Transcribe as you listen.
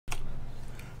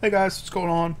Hey guys, what's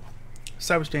going on?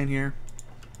 Savage here,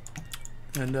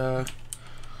 and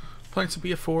playing some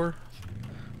BF4.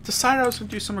 Decided I was gonna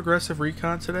do some aggressive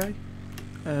recon today,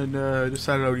 and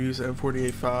decided I would use the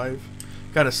M40A5.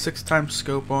 Got a 6x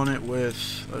scope on it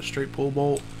with a straight pull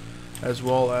bolt, as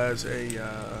well as a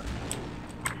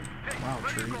wow,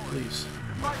 tree, please.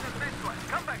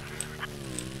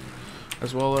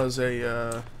 As well as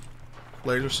a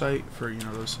laser sight for, you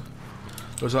know,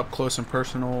 those up close and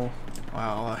personal.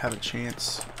 I'll have a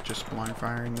chance just blind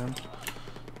firing them.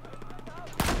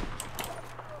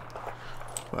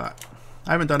 But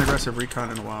I haven't done aggressive recon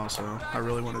in a while, so I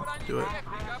really want to do it.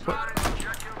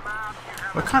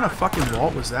 What kind of fucking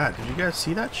vault was that? Did you guys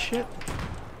see that shit?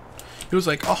 It was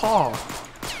like, aha!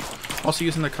 Also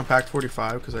using the compact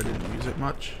 45 because I didn't use it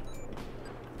much.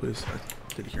 Please,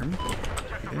 did he hear me?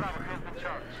 He didn't hear me.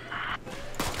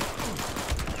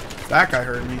 That guy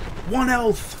heard me. 1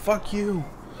 health! Fuck you!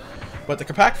 But the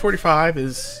compact 45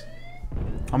 is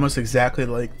almost exactly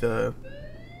like the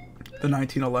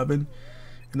 1911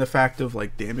 in the fact of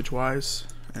like damage wise,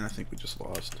 and I think we just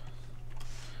lost.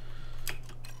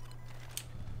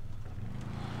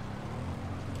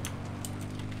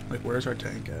 Like, where's our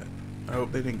tank at? I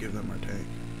hope they didn't give them our tank.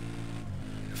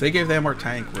 If they gave them our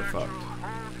tank, we're fucked.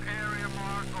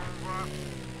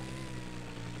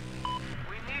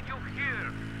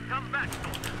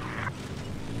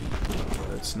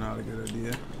 That's not a good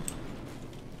idea.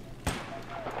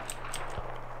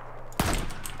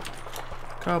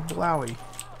 Kablowy.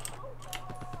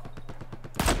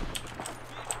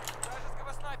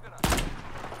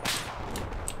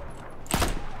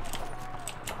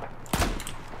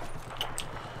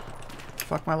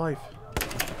 Fuck my life.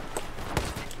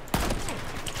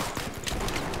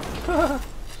 I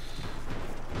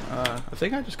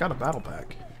think I just got a battle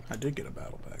pack. I did get a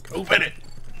battle pack. Open it!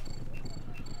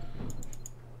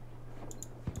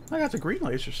 I got the green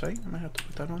laser sight. I might have to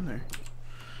put that on there.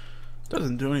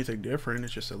 Doesn't do anything different,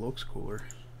 it's just it looks cooler.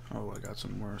 Oh, I got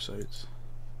some more sights.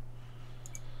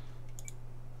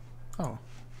 Oh.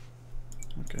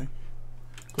 Okay.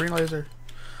 Green laser.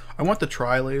 I want the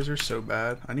tri-laser so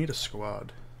bad. I need a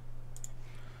squad.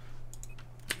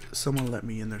 Someone let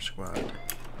me in their squad.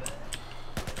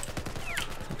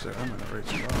 Looks like I'm in the right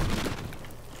squad.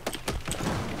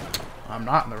 I'm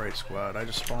not in the right squad. I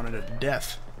just spawned at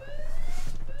death.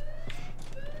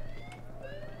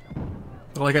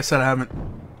 But like I said, I haven't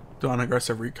done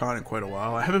aggressive recon in quite a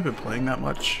while. I haven't been playing that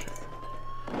much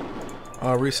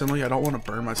recently. I don't want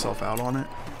to burn myself out on it.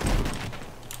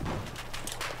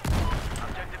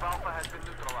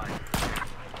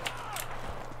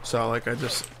 So like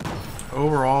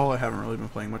overall I haven't really been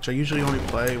playing much. I usually only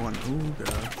play when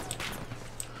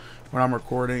I'm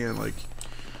recording, and like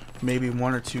maybe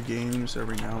 1 or 2 games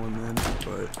every now and then,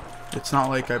 but it's not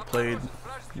like I played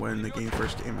when the game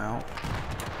first came out.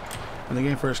 When the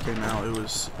game first came out, it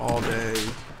was all day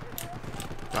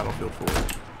Battlefield 4.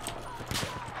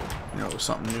 You know, it was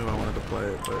something new, I wanted to play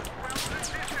it, but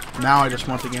now I just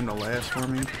want the game to last for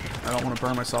me. I don't want to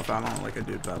burn myself out on it like I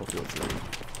did Battlefield 3.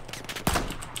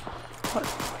 What?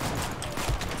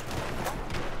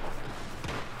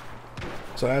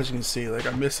 So as you can see, like,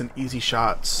 I'm missing easy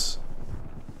shots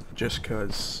just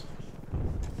because,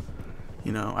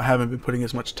 you know, I haven't been putting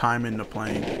as much time into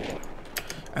playing.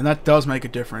 And that does make a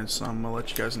difference. I'm gonna let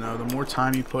you guys know. The more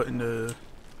time you put into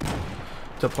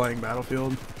playing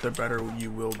Battlefield, the better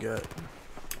you will get.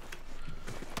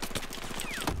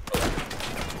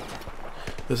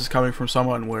 This is coming from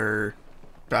someone where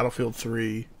Battlefield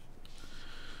 3,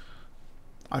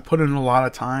 I put in a lot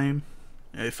of time.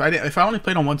 If I only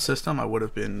played on one system, I would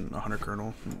have been a Hunter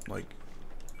Colonel, like,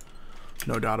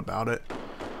 no doubt about it.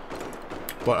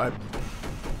 But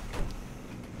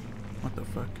what the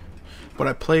fuck? But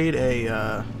I played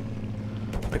a,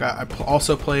 like I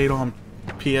also played on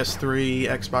PS3,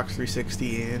 Xbox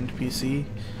 360, and PC.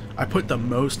 I put the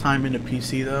most time into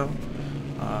PC though.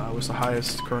 I was the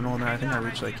highest kernel in there. I think I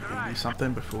reached like 80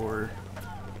 something before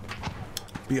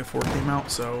BF4 came out.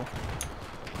 So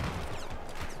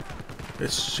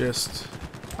it's just,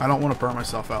 I don't want to burn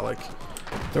myself out. Like,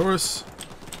 there was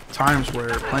times where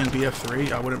playing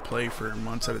BF3, I wouldn't play for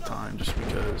months at a time just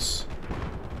because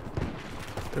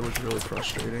it was really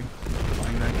frustrating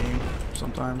playing that game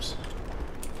sometimes.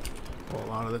 Well, a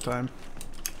lot of the time.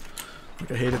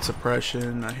 Like, I hated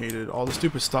suppression, I hated all the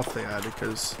stupid stuff they added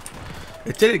because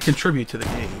it didn't contribute to the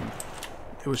game.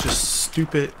 It was just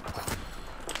stupid.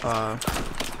 God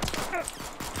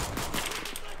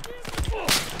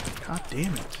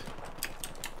damn it.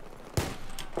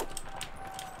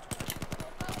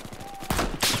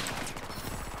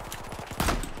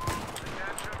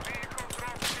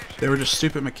 They were just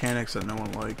stupid mechanics that no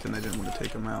one liked, and they didn't want to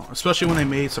take them out. Especially when they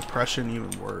made suppression even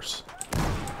worse.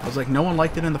 I was like, no one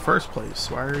liked it in the first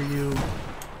place. Why are you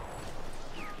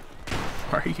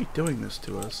doing this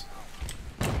to us?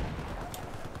 Oh,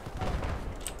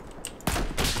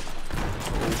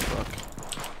 fuck.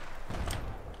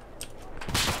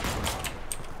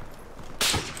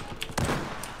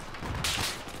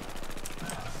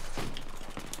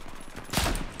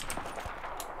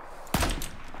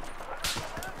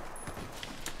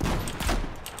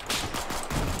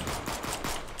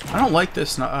 I don't like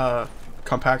this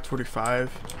compact 45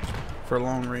 for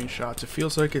long range shots. It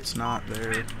feels like it's not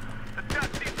there.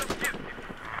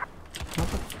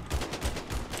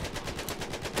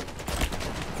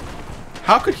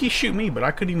 How could he shoot me, but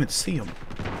I couldn't even see him?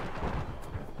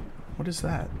 What is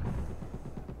that?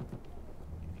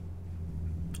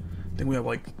 I think we have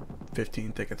like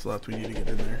 15 tickets left. We need to get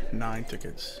in there. 9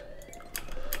 tickets.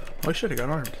 Oh, I should have got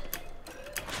armed.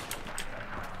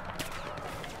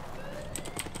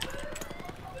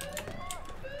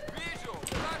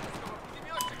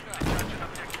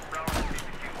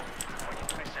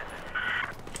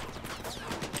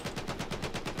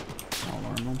 I'll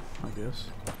arm them, I guess.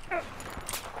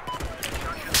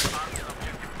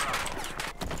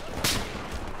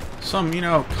 Some, you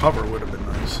know, cover would have been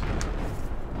nice.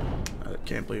 I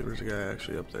can't believe there's a guy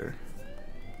actually up there.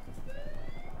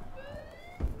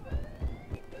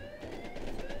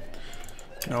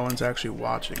 No one's actually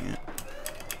watching it.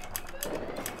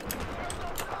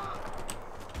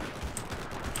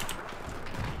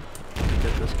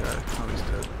 Get this guy. Oh, he's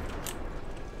dead.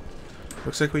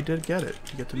 Looks like we did get it.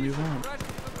 We get to move on.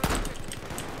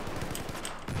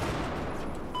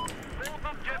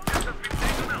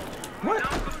 What?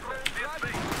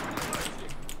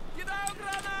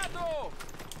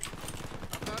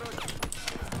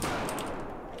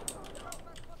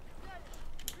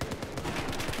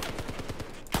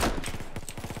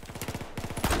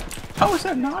 How is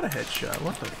that not a headshot?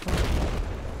 What the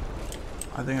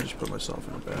fuck? I think I just put myself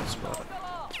in a bad spot.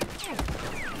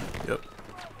 Yep.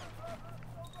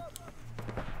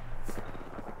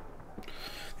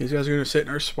 These guys are gonna sit in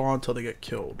our spawn until they get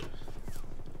killed.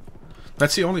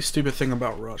 That's the only stupid thing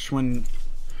about Rush. When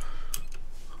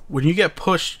you get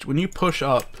pushed, when you push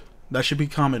up, that should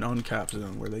become an uncapped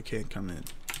zone where they can't come in.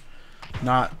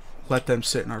 Not let them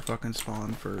sit in our fucking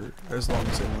spawn for as long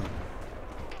as they want.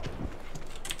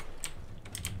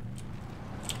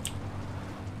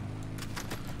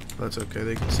 That's okay,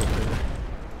 they can sit there.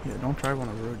 Yeah, don't drive on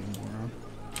the road, you moron.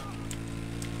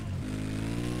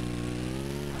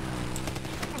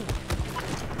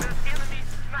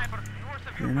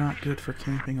 You're not good for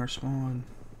camping our spawn.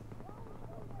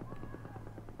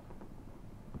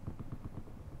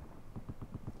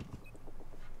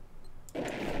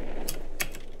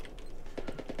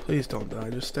 Please don't die,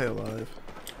 just stay alive.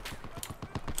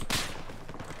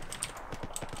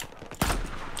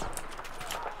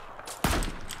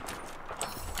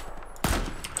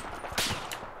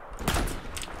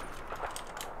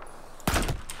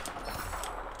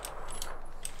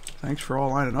 Thanks for all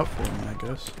lining up for me, I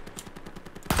guess.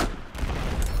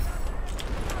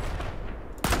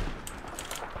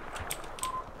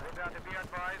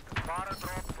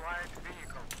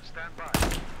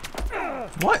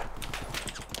 What?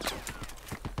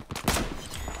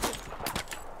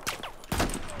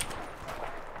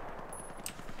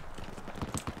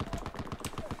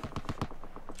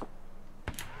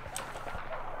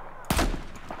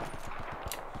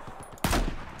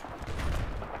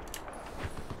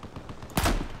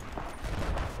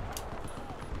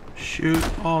 Shoot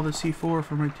all the C4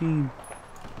 for my team.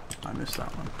 I missed that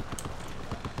one.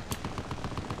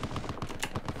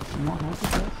 Come on, hold the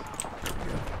death. There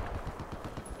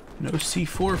we go. No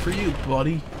C4 for you,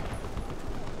 buddy.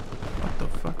 What the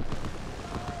fuck?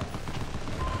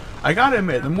 I gotta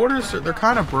admit, the mortars, they're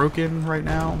kind of broken right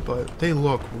now, but they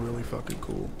look really fucking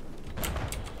cool.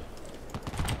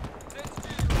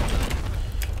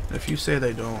 If you say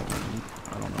they don't, then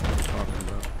I don't know what you're talking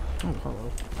about. Oh,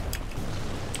 hello.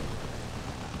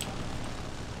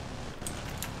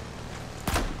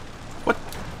 What?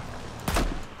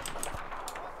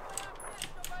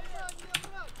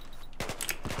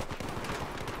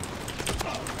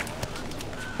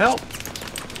 Help!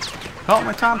 Help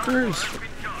my Tom Cruise!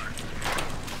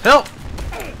 Help!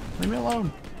 Leave me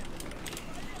alone.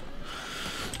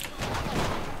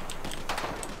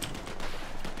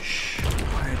 Shh, I'm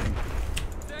hiding.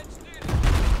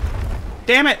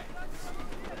 Damn it!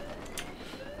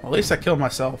 Well, at least I killed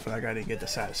myself and I didn't get the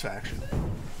satisfaction.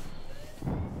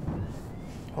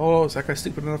 Oh, is that guy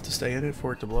stupid enough to stay in it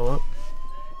for it to blow up?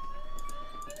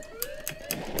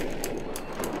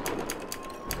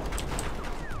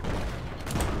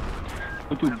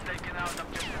 Boom.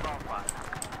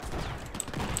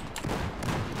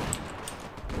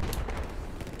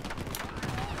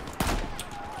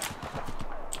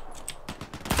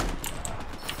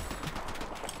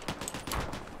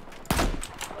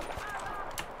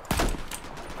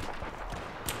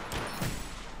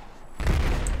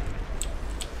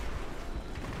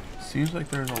 Seems like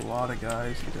there's a lot of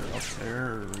guys either up there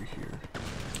or over here.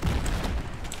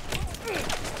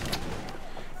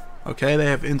 Okay, they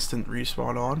have instant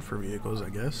respawn on for vehicles, I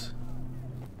guess.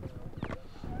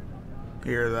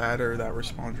 Either that or that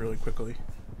respawns really quickly.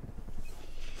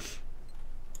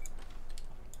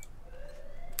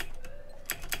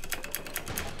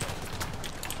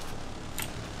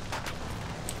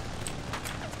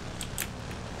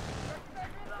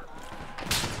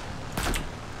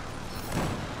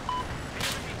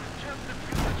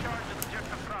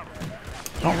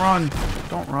 Don't run!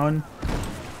 Don't run!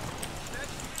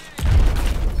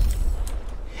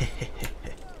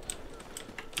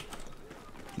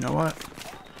 You know what?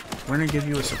 We're gonna give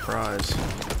you a surprise.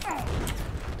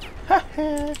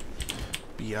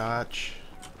 Biatch.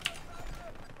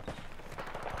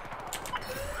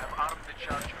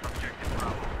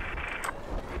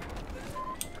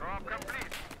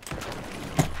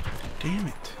 Damn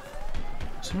it.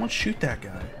 Someone shoot that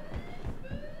guy.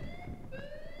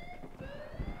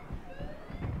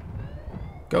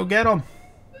 Go get him!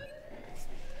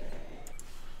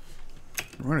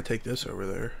 We're gonna take this over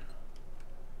there.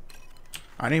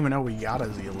 I didn't even know we got a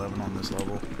Z11 on this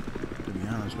level, to be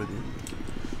honest with you.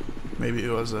 Maybe it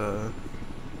was a...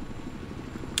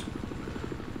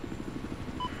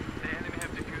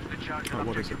 Oh,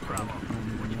 what is it called? I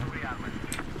don't even know.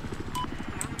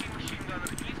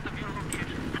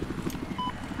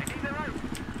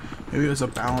 Maybe it was a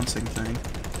balancing thing.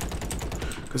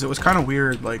 Because it was kind of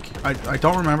weird, like, I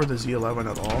don't remember the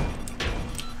Z11 at all.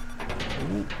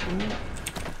 Ooh, ooh.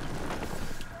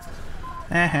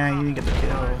 Haha, you didn't get the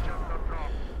kill.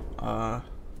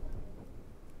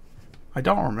 I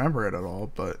don't remember it at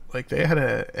all, but, like, they had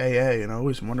a AA, and I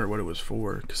always wondered what it was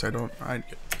for, because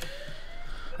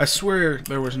I swear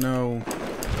there was no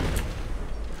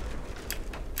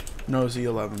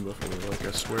Z11 before, like,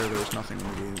 I swear there was nothing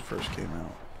when the game first came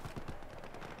out.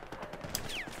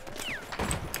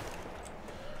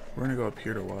 We're gonna go up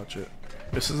here to watch it.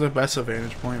 This is the best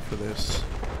vantage point for this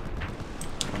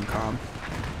com.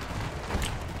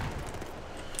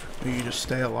 You just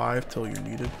stay alive till you're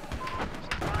needed.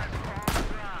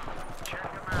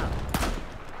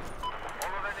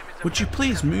 Would you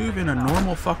please move in a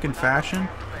normal fucking fashion?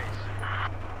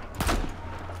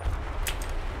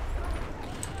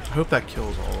 I hope that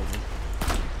kills all of them.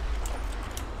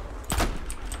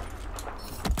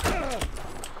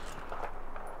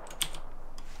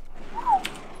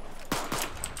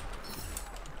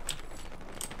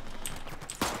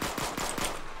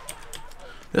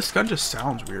 This gun just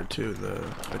sounds weird too, the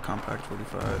compact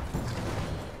 45.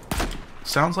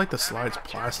 Sounds like the slide's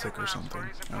plastic or something.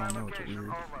 I don't know, it's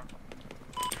weird.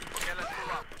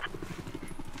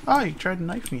 Oh, you tried to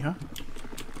knife me, huh?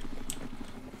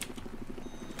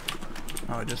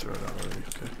 Oh, I just wrote out already,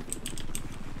 okay.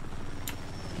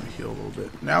 I heal a little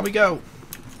bit. Now we go!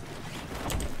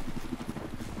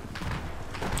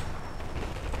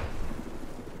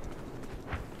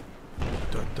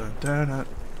 Dun dun dun dun.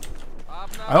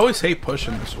 I always hate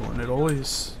pushing this one. It's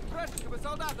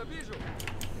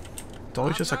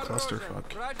always just a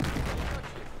clusterfuck.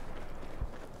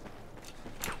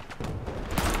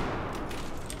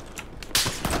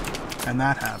 And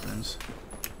that happens.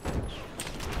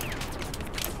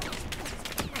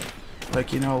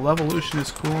 Like, you know, Levolution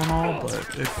is cool and all,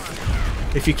 but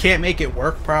if you can't make it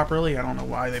work properly, I don't know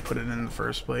why they put it in the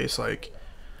first place. Like,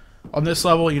 on this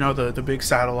level, you know, the big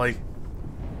satellite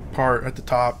part at the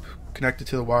top connected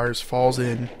to the wires falls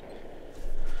in,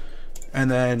 and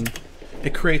then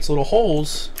it creates little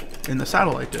holes in the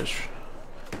satellite dish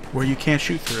where you can't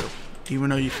shoot through, even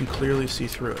though you can clearly see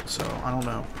through it. So I don't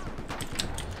know.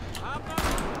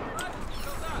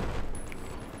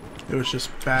 It was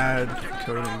just bad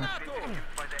coding.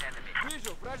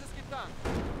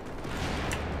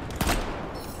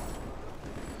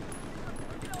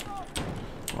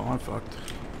 Well, I'm fucked.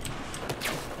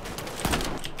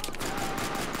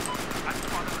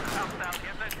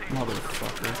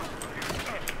 Motherfucker.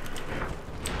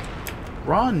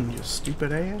 Run, you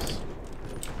stupid ass.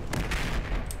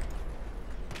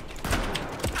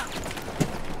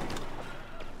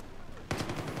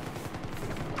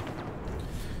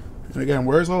 And again,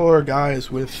 where's all our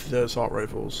guys with the assault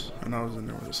rifles? And I was in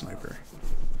there with a sniper.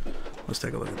 Let's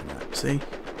take a look at the map. See?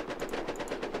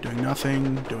 Doing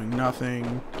nothing, doing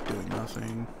nothing, doing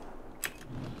nothing.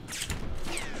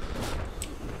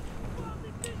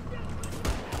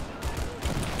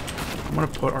 I'm gonna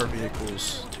put our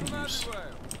vehicles to use.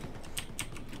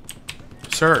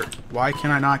 Sir, why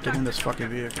can I not get in this fucking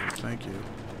vehicle? Thank you.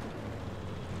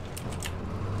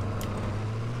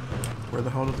 Where the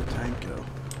hell did the tank go?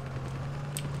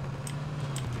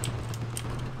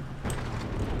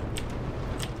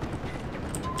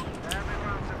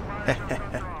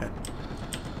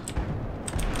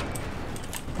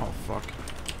 Oh fuck.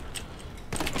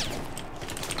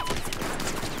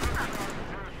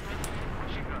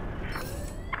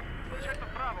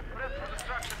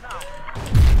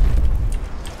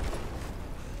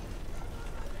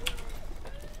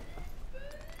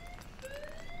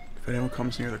 If anyone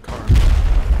comes near the car.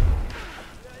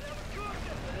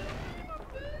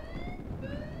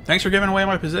 Thanks for giving away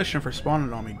my position for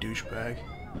spawning on me, douchebag.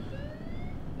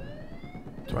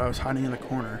 So I was hiding in the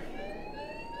corner.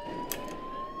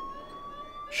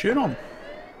 Shoot him!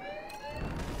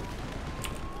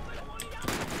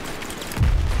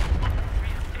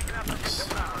 Nice.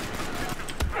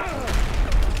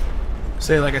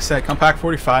 Say, like I said, Compact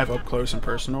 45 up close and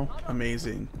personal.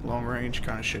 Amazing. Long range,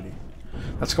 kind of shitty.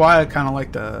 That's why I kind of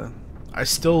like the... I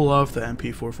still love the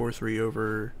MP443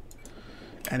 over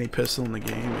any pistol in the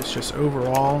game. It's just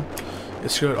overall,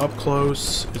 it's good up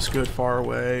close, it's good far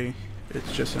away.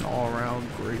 It's just an all-around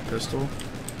great pistol.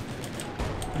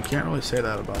 You can't really say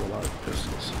that about a lot of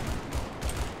pistols.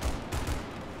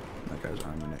 That guy's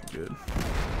arming it good.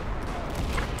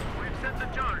 We've set the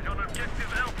charge on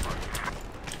objective Alpha.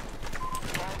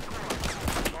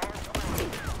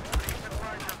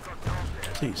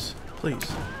 Please,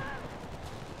 please.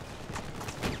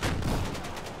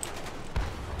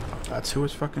 Oh, that's who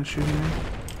was fucking shooting me?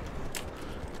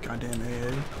 Goddamn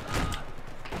AA.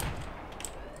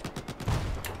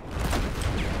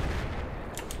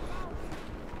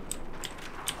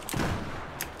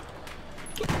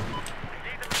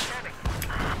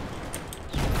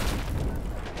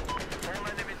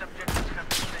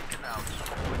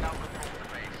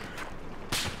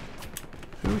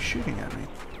 Who is shooting at me?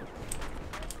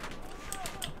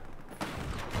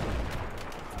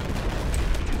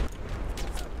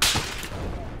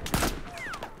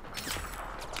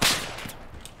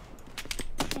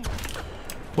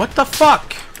 What the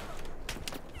fuck?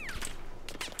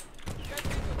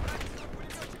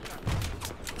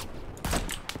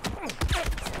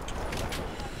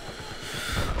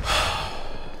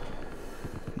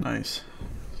 Nice.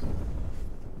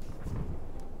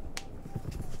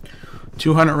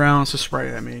 200 rounds to spray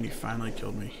at me and he finally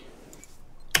killed me.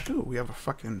 Ooh, we have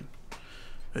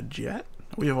a jet?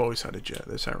 We have always had a jet,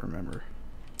 this I remember.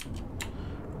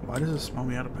 Why does it smell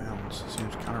me out of bounds? It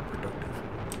seems counterproductive.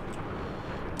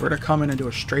 We're gonna come in and do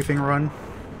a strafing run,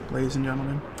 ladies and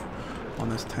gentlemen, on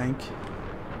this tank.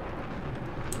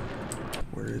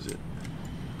 Where is it?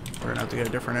 We're gonna have to get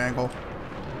a different angle.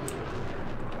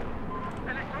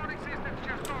 Electronic systems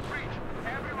just don't reach.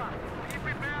 Everyone, be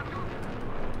prepared to...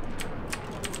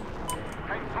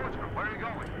 Hey, soldier, where are you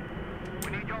going? We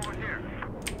need you over here.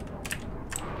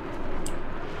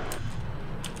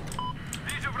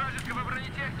 Вижу вражеского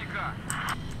бронетехника.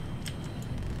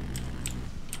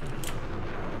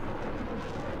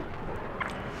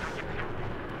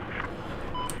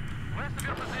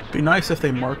 Be nice if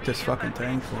they marked this fucking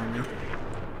tank for me.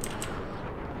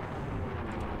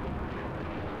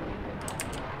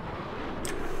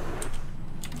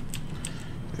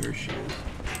 There she is.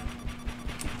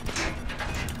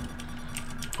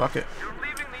 Fuck it. You're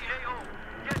leaving the AO.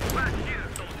 Get back here,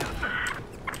 soldier.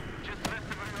 Just let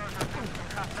the reverser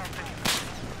cast out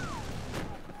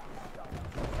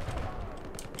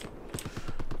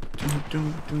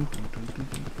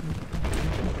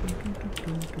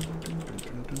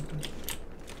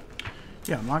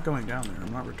Yeah, I'm not going down there.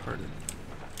 I'm not retarded.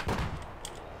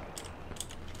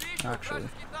 Actually.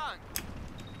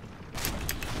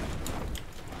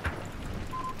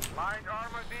 Mind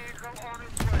armor vehicle on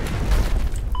its way.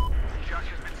 Charge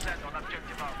has been set on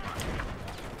objective Alpha.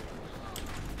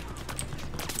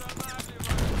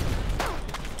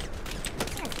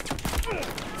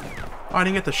 Oh, I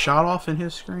didn't get the shot off in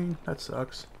his screen? That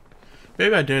sucks.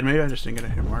 Maybe I did. Maybe I just didn't get a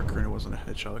hit marker and it wasn't a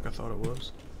headshot like I thought it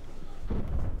was.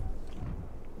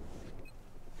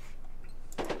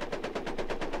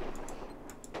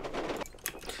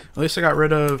 At least I got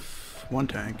rid of one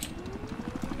tank.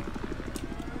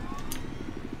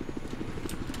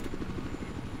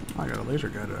 I got a laser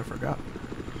guided, I forgot.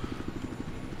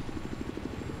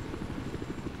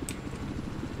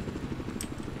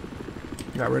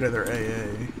 Got rid of their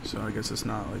AA, so I guess it's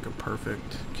not like a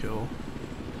perfect kill.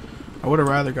 I would have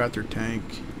rather got their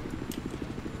tank.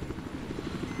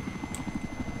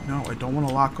 No, I don't want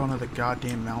to lock onto the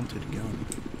goddamn mounted gun.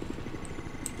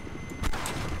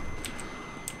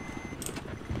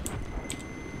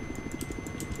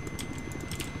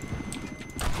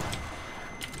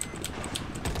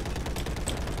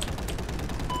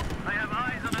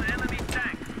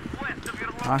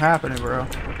 Not happening, bro.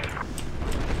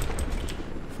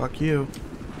 Fuck you.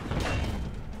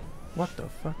 What the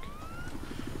fuck?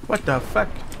 What the fuck?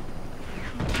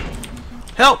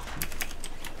 Help!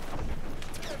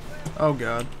 Oh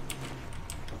god.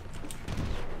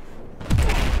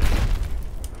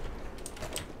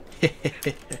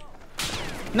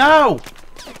 No!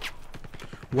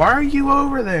 Why are you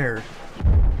over there?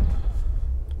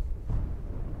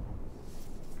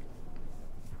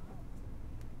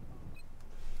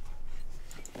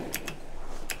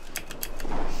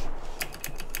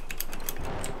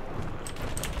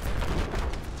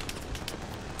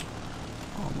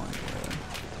 Oh my god.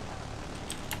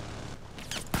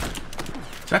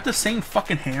 Is that the same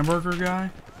fucking hamburger guy?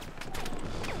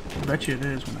 I bet you it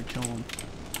is when I kill him.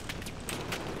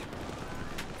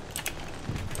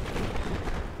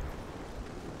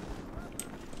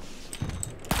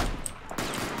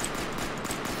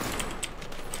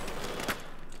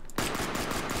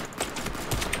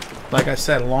 Like I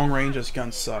said, long range this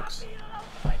gun sucks.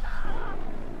 I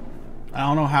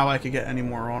don't know how I could get any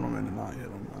more on him and not hit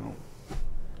him. I don't.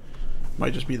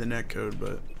 Might just be the net code,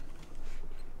 but.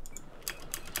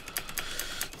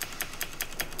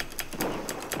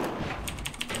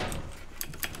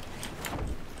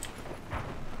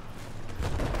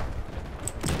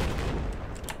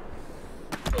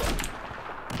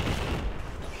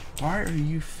 Why are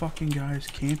you fucking guys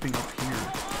camping up here?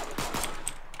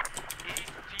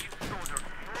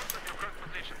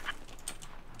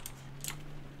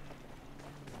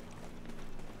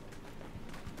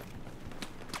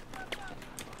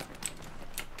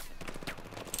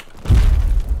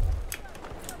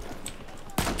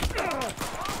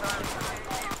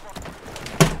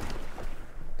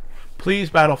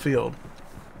 Please, Battlefield.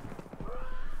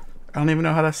 I don't even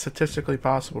know how that's statistically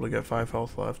possible to get 5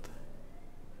 health left.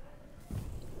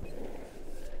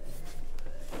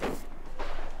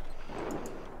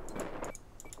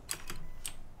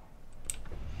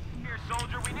 Here,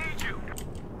 soldier, we need you.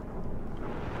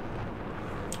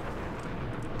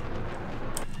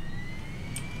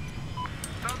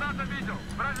 Солдата видел,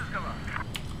 вражеского.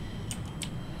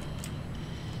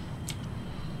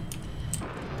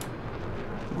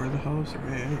 Where the hell is the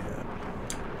AA at?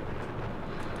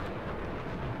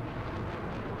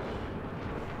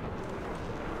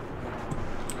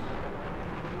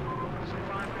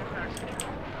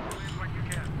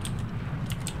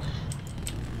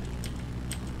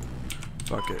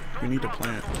 Fuck it. We need to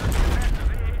plant.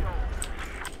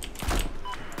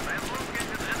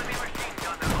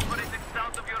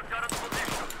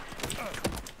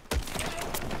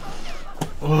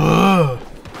 Ugh.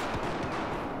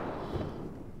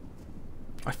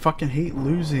 I fucking hate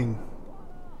losing.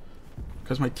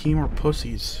 Because my team are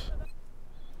pussies.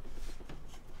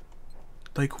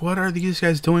 Like, what are these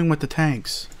guys doing with the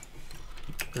tanks?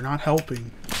 They're not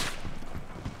helping.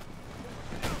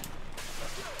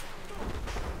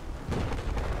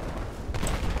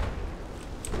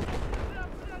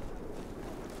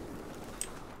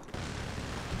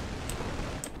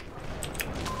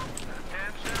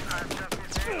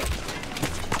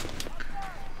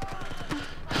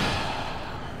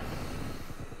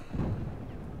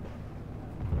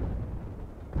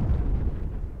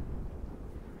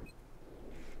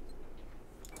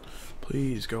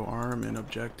 Please go arm and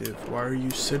objective. Why are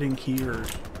you sitting here?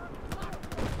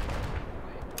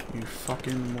 You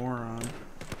fucking moron.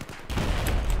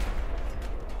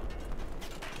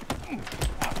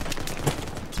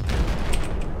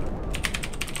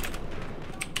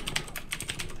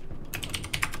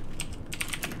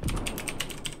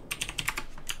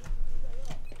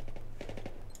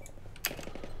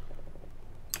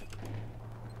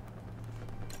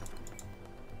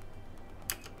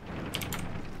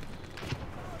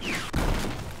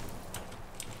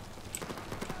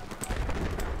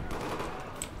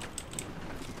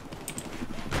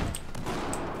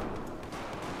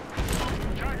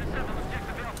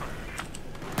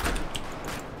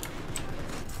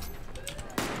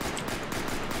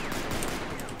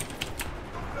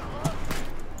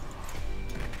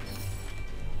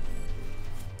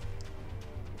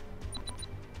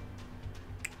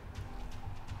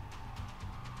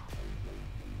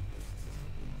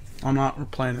 I'm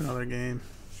not playing another game.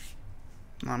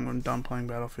 I'm done playing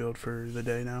Battlefield for the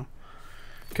day now.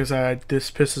 Because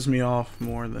this pisses me off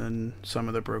more than some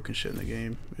of the broken shit in the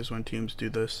game, is when teams do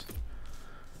this.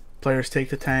 Players take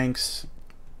the tanks,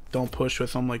 don't push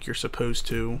with them like you're supposed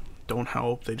to, don't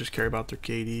help, they just care about their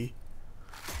KD.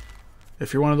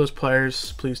 If you're one of those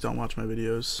players, please don't watch my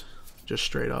videos. Just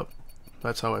straight up.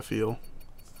 That's how I feel.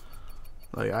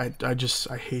 Like,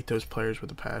 I hate those players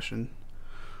with a passion.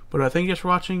 But thank you guys for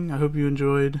watching. I hope you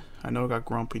enjoyed. I know I got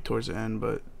grumpy towards the end,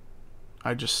 but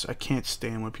I can't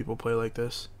stand when people play like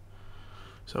this.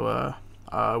 So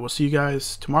we'll see you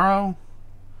guys tomorrow.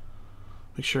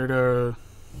 Make sure to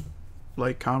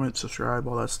like, comment, subscribe,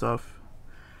 all that stuff.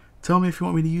 Tell me if you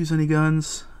want me to use any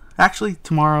guns. Actually,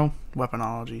 tomorrow,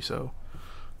 weaponology. So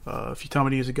if you tell me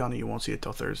to use a gun, you won't see it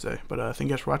till Thursday. But thank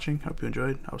you guys for watching. Hope you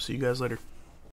enjoyed. I'll see you guys later.